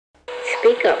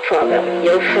speak up for them.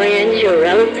 Your friends, your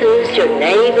relatives, your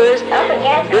neighbors.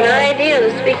 Good idea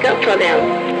to speak up for them.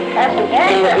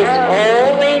 And it's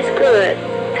always good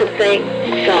to thank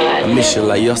God. I miss you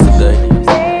like yesterday.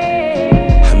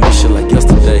 I miss you like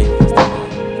yesterday.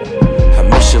 I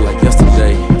miss you like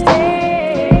yesterday.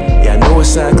 Yeah, I know it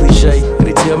sounds cliche, and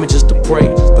they tell me just to pray,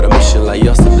 but I miss you like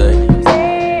yesterday.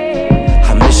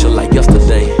 I miss you like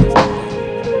yesterday.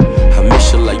 I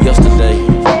miss you like yesterday.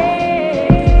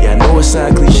 Yeah, I know it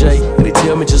sounds cliche, and they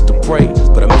tell me just to pray,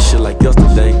 but I miss you like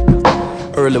yesterday.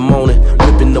 Early morning,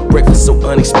 whipping up breakfast so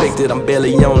unexpected, I'm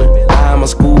barely yawning. Eyeing my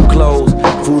school clothes,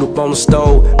 food up on the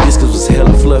stove, biscuits was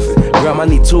hella fluffy. Grandma, I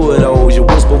need 2 of those. You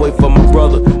whisper, wait for my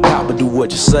brother. Papa, do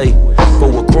what you say. For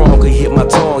a crumb could hit my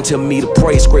tongue, tell me to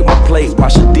pray, scrape my plate,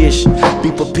 wash a dish.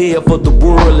 Be prepared for the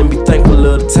world and be thankful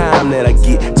of the time that I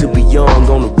get to be young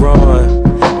on the run.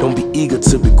 Don't be eager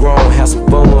to be grown, have some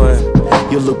fun.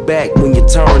 You'll look back when you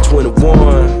turn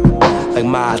 21. Like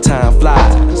my time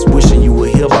flies, wishing you were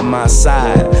here by my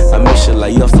side. I miss you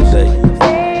like yesterday.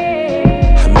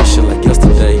 I miss you like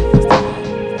yesterday.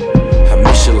 I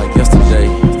miss you like yesterday.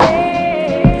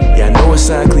 Yeah, I know it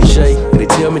sounds cliche, and they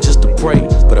tell me just to pray,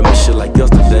 but I miss you like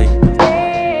yesterday.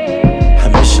 I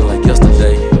miss you like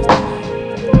yesterday.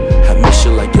 I miss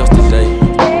you like yesterday.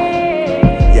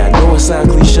 Yeah, I know it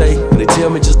sounds cliche, and they tell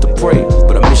me just to pray,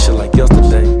 but I miss you like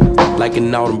yesterday. Like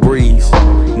an autumn breeze,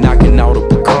 knocking all the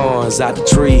pecans out the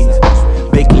trees,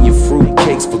 baking your fruit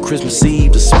cakes for Christmas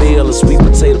Eve. The smell of sweet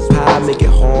potato pie make it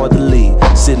hard to leave.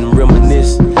 Sit and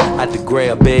reminisce at the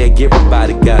grab bag,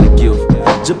 everybody got a gift.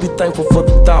 Just be thankful for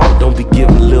the thought, don't be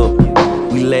giving lip.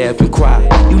 We laugh and cry,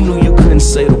 you knew you couldn't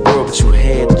save the world, but you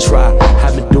had to try.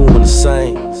 I've been doing the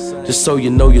same, just so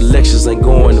you know your lectures ain't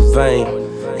going in vain.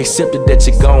 Accepted that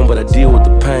you're gone, but I deal with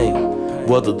the pain,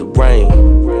 weather the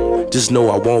rain. Just know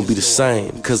I won't be the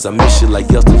same, cause I miss you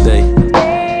like yesterday.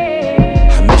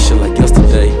 I miss you like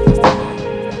yesterday.